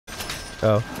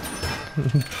Oh.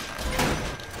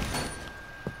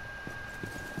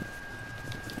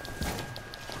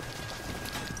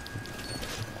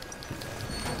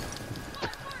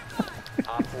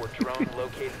 Op 4 drone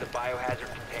located the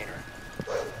biohazard container.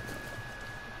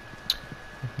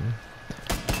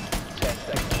 10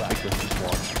 seconds left.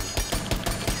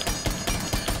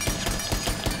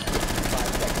 5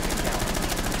 seconds to count.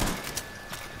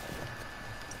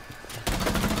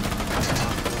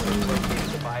 Located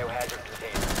the biohazard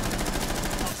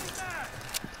container.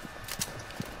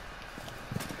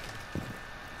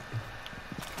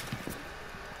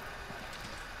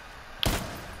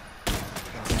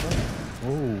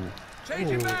 Oh.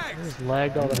 Changing mags. Just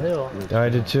lagged all the hill. I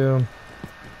did too.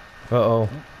 Uh-oh.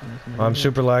 I'm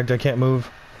super lagged. I can't move.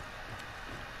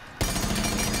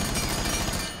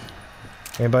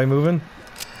 Anybody moving?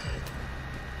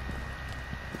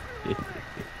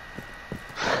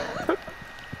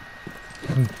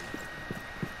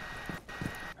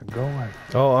 Going.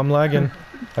 Oh, I'm lagging.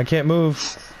 I can't move.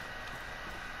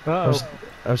 Uh-oh.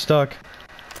 I'm stuck.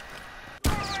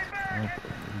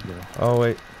 Oh,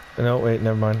 wait. No, wait,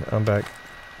 never mind. I'm back.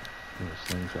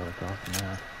 Slingshot across the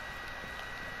map.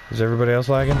 Is everybody else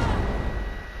lagging?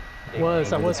 I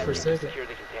was for a second. Secure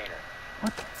the container.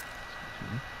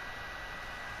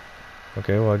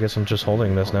 Okay, well, I guess I'm just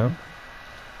holding this now.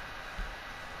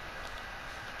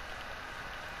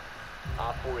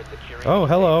 Op 4 is securing Oh, the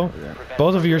hello. container. Prevent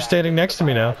Both of you are further standing access next to to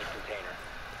me the now. biohazard container.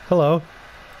 Hello.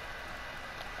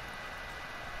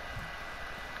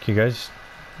 Can you guys...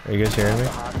 Are you guys hearing me?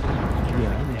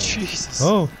 Yeah. Jesus.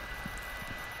 Oh.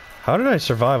 How did I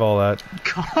survive all that?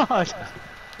 God.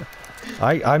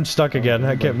 I'm stuck again.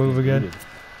 I can't move again.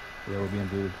 Yeah, we're being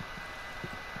booted.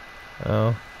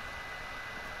 Oh.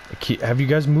 Have you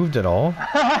guys moved at all?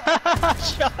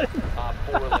 Shot him. Op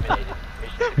 4 eliminated.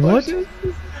 Mission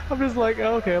What? I'm just like,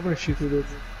 oh, okay, I'm gonna shoot through this.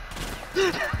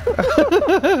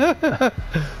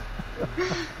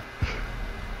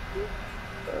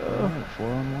 Oh,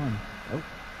 4-on-1. Oh.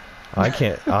 I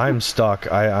can't. I'm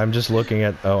stuck. I'm just looking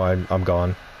at... Oh, I'm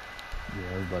gone.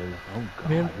 Yeah, everybody. Oh god.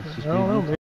 Man, It's I just don't know, being- man.